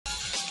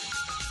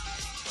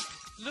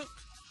Look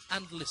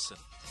and listen.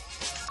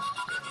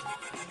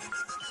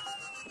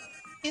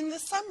 In the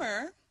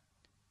summer,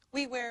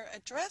 we wear a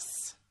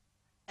dress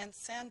and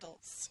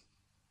sandals.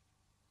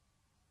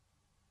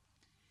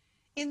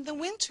 In the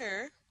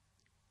winter,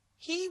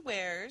 he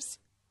wears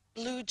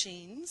blue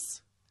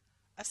jeans,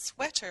 a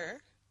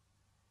sweater,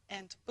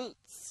 and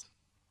boots.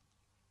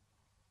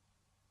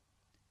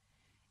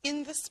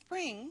 In the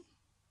spring,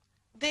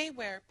 they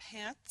wear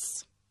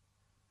pants,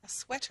 a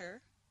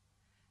sweater,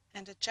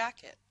 and a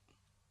jacket.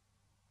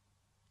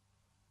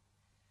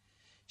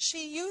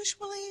 She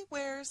usually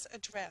wears a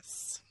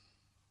dress.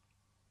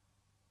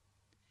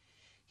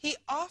 He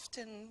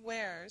often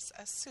wears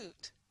a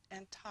suit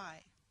and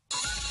tie.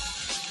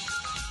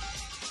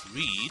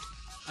 Read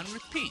and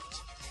repeat.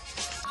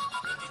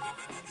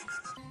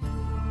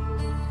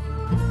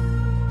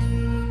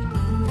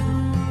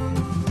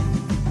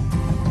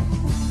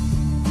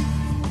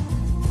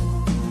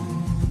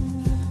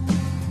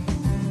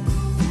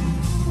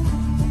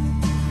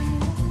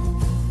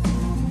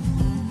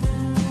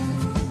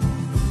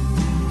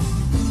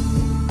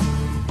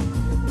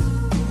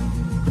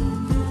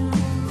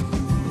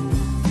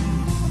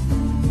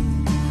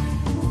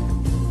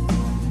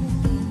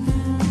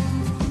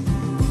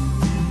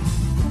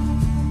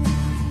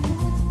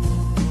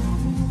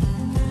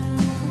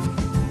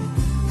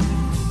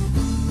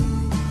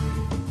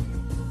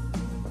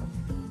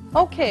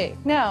 Okay,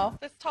 now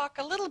let's talk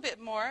a little bit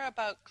more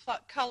about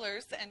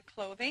colors and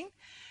clothing.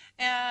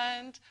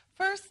 And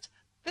first,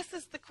 this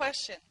is the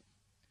question.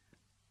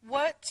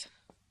 What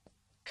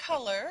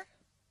color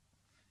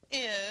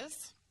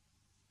is...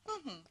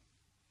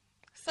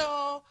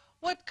 So,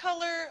 what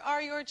color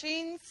are your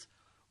jeans?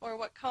 Or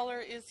what color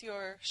is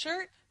your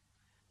shirt?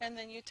 And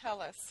then you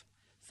tell us.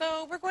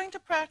 So, we're going to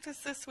practice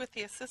this with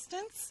the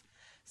assistants,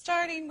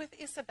 starting with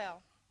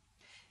Isabel.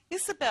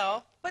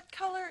 Isabel, what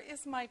color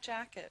is my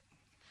jacket?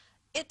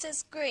 It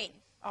is green.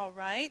 All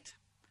right.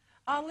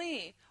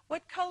 Ali,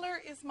 what color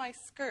is my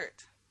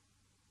skirt?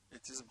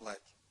 It is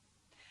black.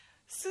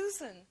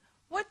 Susan,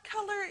 what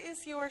color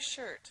is your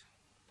shirt?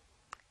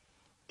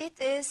 It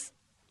is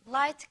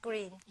light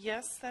green.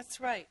 Yes,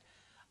 that's right.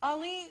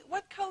 Ali,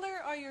 what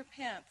color are your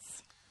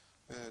pants?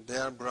 They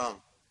are brown.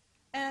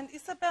 And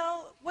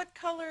Isabel, what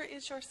color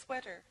is your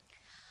sweater?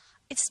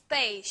 It's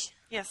beige.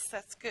 Yes,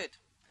 that's good.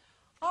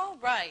 All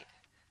right.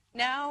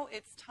 Now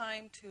it's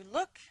time to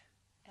look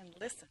and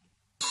listen.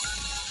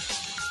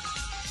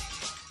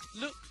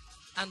 Look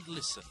and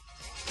listen.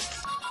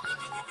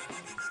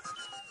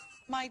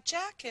 My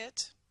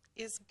jacket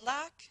is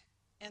black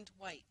and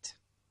white.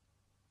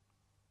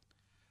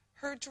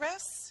 Her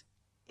dress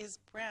is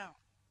brown.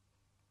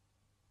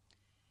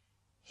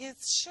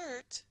 His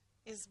shirt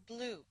is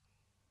blue.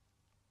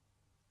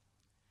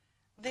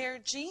 Their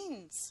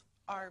jeans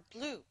are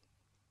blue.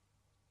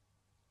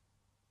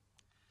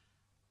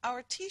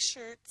 Our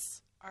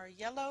t-shirts are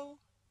yellow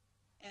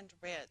and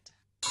red.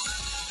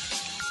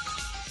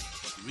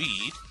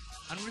 Read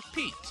and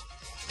repeat.